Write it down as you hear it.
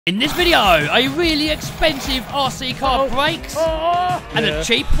In this video, a really expensive RC car breaks and a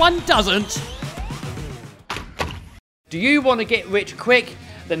cheap one doesn't. Do you want to get rich quick?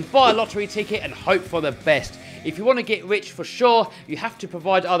 Then buy a lottery ticket and hope for the best. If you want to get rich for sure, you have to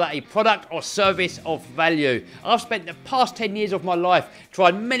provide either a product or service of value. I've spent the past 10 years of my life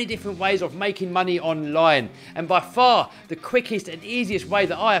trying many different ways of making money online. And by far, the quickest and easiest way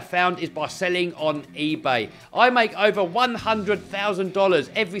that I have found is by selling on eBay. I make over $100,000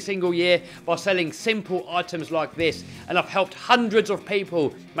 every single year by selling simple items like this. And I've helped hundreds of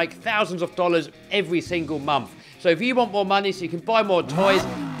people make thousands of dollars every single month. So if you want more money so you can buy more toys,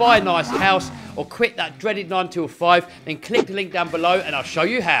 buy a nice house, or quit that dreaded 9 till 5, then click the link down below and I'll show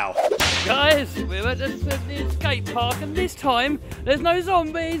you how. Guys, we're at the skate park and this time there's no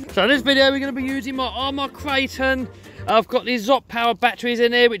zombies. So in this video we're going to be using my Armma Kraton. I've got these Zop power batteries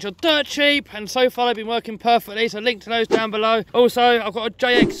in here which are dirt cheap and so far they've been working perfectly, so link to those down below. Also I've got a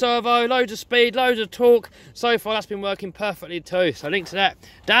JX servo, loads of speed, loads of torque. So far that's been working perfectly too, so link to that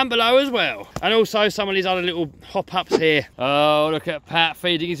down below as well. And also some of these other little hop-ups here. Oh, look at Pat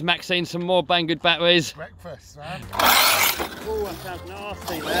feeding his Maxine some more Banggood batteries. Breakfast, man. Oh, that sounds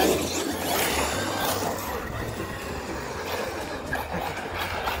nasty, man.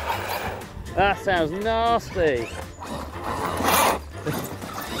 That sounds nasty.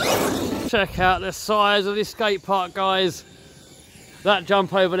 Check out the size of this skate park, guys. That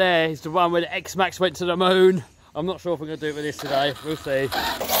jump over there is the one where the X-Max went to the moon. I'm not sure if we're going to do it with this today. We'll see.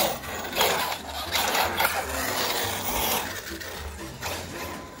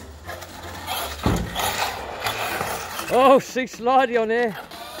 Oh, she's slidey on here.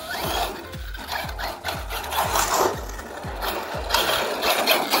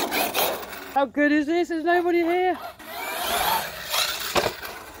 How good is this? There's nobody here.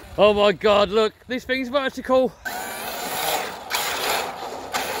 Oh my God, look, this thing's vertical.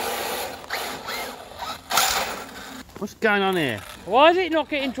 What's going on here? Why is it not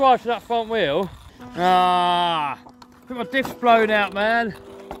getting drive to that front wheel? Ah, my diff's blown out, man.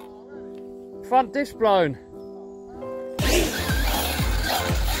 Front diff's blown.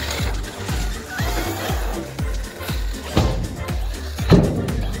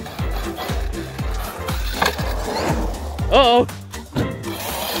 Uh-oh.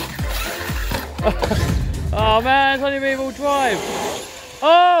 Oh man, it's only rear-wheel drive.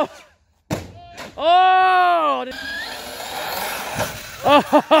 Oh! Oh!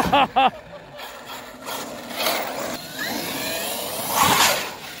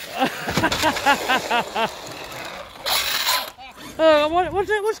 Oh,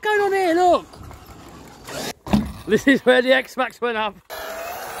 what's going on here? Look! This is where the X-Max went up.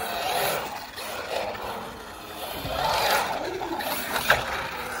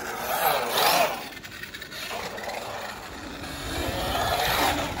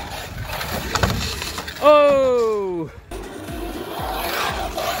 Oh!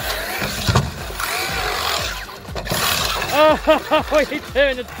 Oh, what are you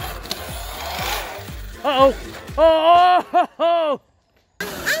doing? Uh-oh! Oh! Oh!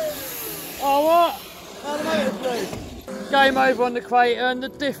 Oh, what? Oh, the motor's blew. Game over on the Kraton. The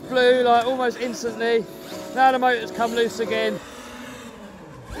diff blew like almost instantly. Now the motor's come loose again.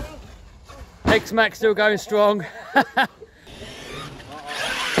 X-Max still going strong.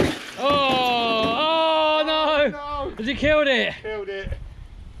 Oh no! Has he killed it? Killed it.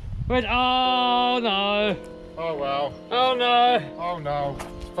 Where's, oh no! Oh well. Oh no! Oh no.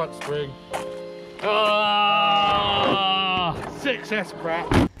 Front spring. Oh! Success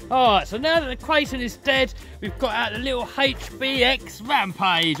crap. Alright, so now that the Kraton is dead, we've got out the little HBX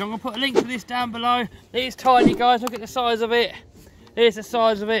Rampage. I'm going to put a link to this down below. It is tiny, guys. Look at the size of it. Here's the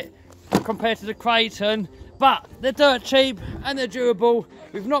size of it compared to the Kraton. But they're dirt cheap and they're durable.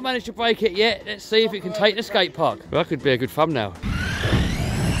 We've not managed to break it yet. Let's see if it can take the skate park. Well, that could be a good thumbnail.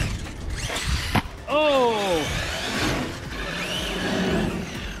 Oh!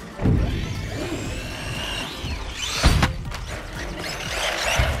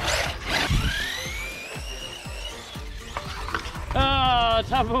 Ah,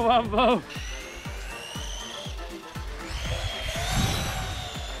 Tumble Wumble!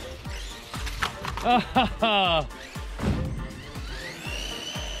 Ah,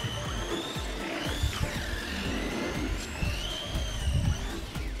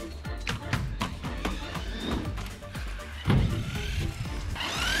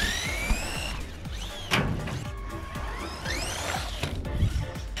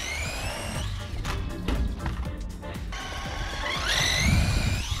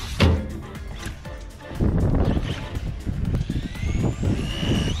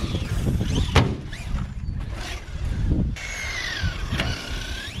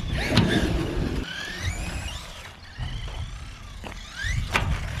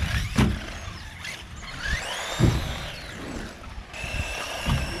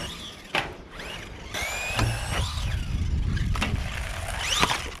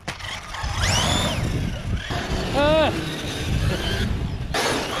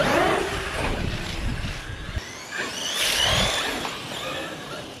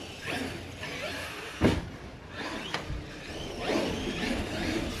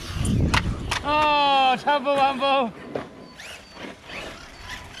 Oh, tumble wumble.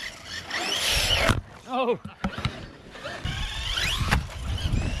 Oh.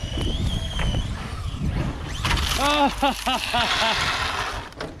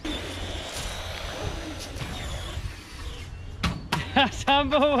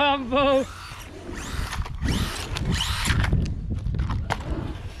 Tumble wumble.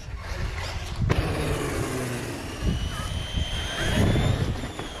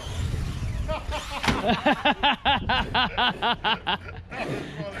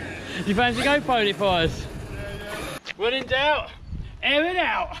 You fancy go pony for us? When in doubt, air it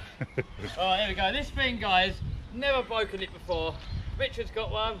out. Oh, here we go. This thing, guys, never broken it before. Richard's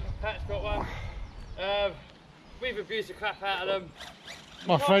got one, Pat's got one. We've abused the crap out of them.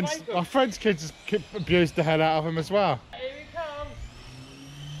 My friend's kids just abused the hell out of them as well. Here he comes.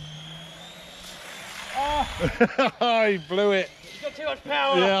 Oh, he blew it. He's got too much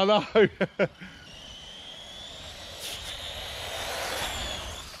power. Yeah, I know.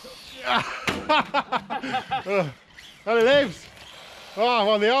 And it lives. Oh,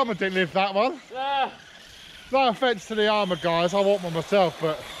 well, the Armma didn't live that one. No offence to the Armma guys, I want one myself,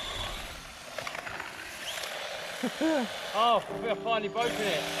 but... Oh, I think I've finally broken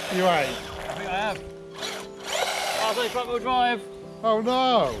it. You ain't. I think I have. Oh, it's only front wheel drive. Oh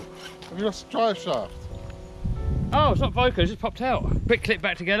no! Have you lost the drive shaft? Oh, it's not broken, it's just popped out. Quick clip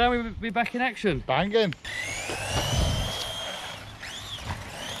back together, we'll be back in action. Banging.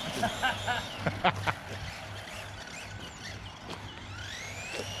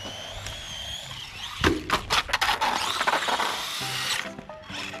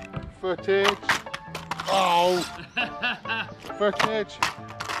 Footage. Oh. Footage.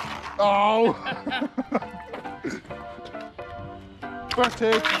 Oh.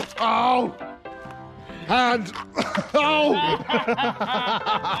 Footage. Oh. Hand. Oh.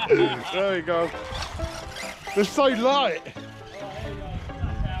 There we go. They're so light.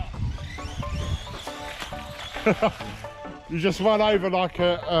 You just run over like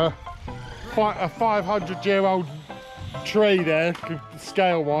a 500-year-old tree there,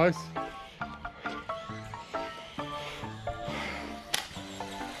 scale-wise.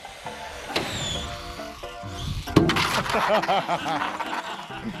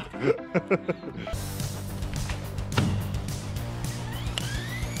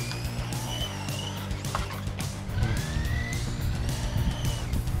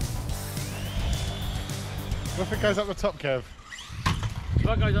 Nothing goes up the top, Kev.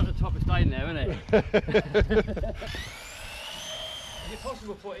 What goes up the top is staying there, isn't it? Is it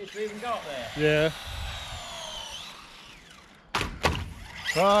possible for it to even go up there? Yeah.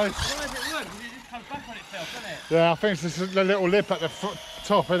 Nice. Why does it work? Because it just comes back on itself, doesn't it? Yeah, I think it's just a little lip at the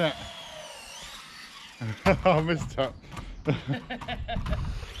top, isn't it? I missed that.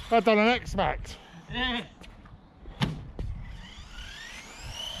 I've done an X-Max. Yeah.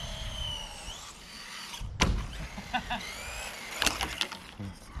 I'm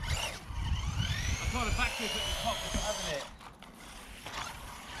trying to back this at the top without having it.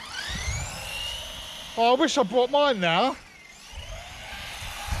 Oh, I wish I brought mine now.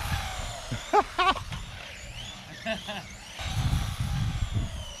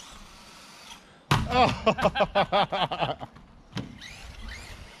 Oh.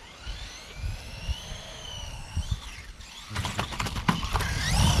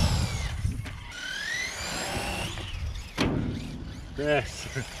 Yes,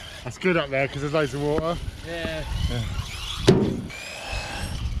 that's good up there because there's loads of water. Yeah.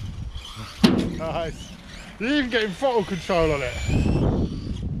 Nice. You're even getting throttle control on it.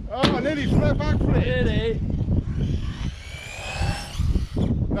 Oh, I nearly flew back from it. Really?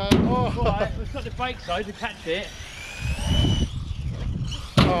 No, oh. Right, we've got the brake side to catch it.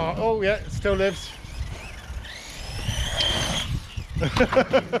 Oh, yeah, it still lives.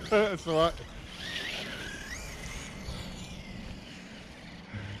 That's all right.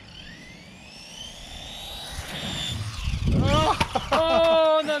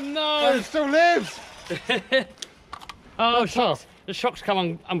 Oh, no, no! It still lives. Oh, tough. The shocks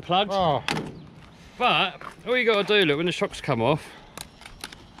come unplugged. Oh. But all you got to do, look, when the shocks come off,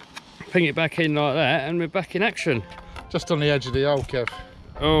 ping it back in like that, and we're back in action. Just on the edge of the hole, Kev.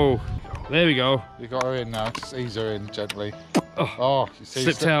 Oh, there we go. You got her in now. Just ease her in gently. Oh, you see,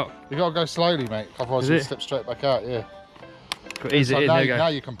 slipped out. You got to go slowly, mate. Otherwise, you'll slip straight back out. Yeah. Got to ease So it in. now, There you go. now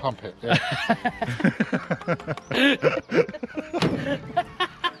you can pump it. Yeah.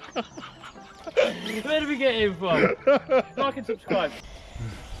 Where did we get him from? Like and subscribe.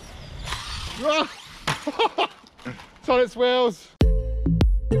 It's on its wheels.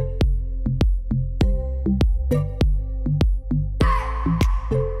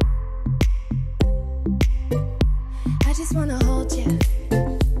 just wanna hold you.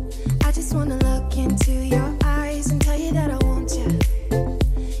 I just wanna look into your eyes and tell you that I want you.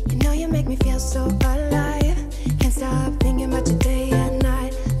 You know you make me feel so alive. Can't stop thinking about you day and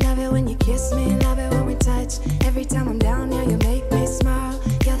night. Love it when you kiss me, love it when we touch. Every time I'm down here, you make me smile.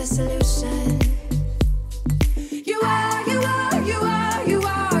 You're the solution. You are, you are, you are, you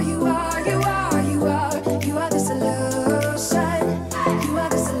are, you are, you are, you are. You are the solution. You are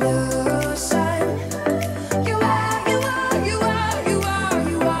the solution. You are, you are, you are, you are,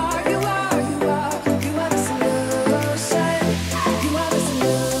 you are, you are, you are. You are the solution. You are the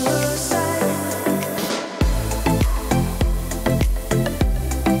solution.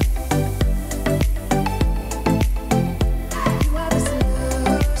 You are the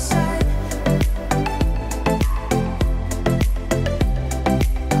solution.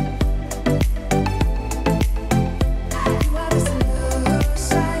 You are the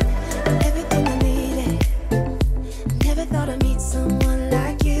solution. Everything I needed. Never thought I'd meet someone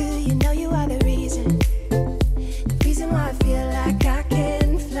like you. You know you are the reason why I feel like I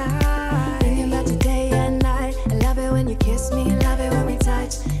can fly. Thinking about you day and night. I love it when you kiss me, love it when we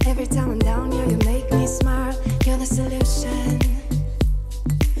touch. Every time I'm down here, you make me smile. You're the solution.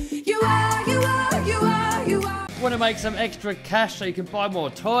 You are, you are, you are, you are. Want to make some extra cash so you can buy more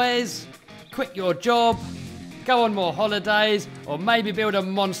toys, quit your job, go on more holidays, or maybe build a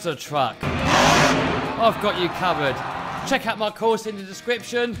monster truck? I've got you covered. Check out my course in the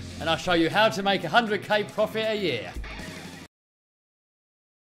description and I'll show you how to make 100k profit a year.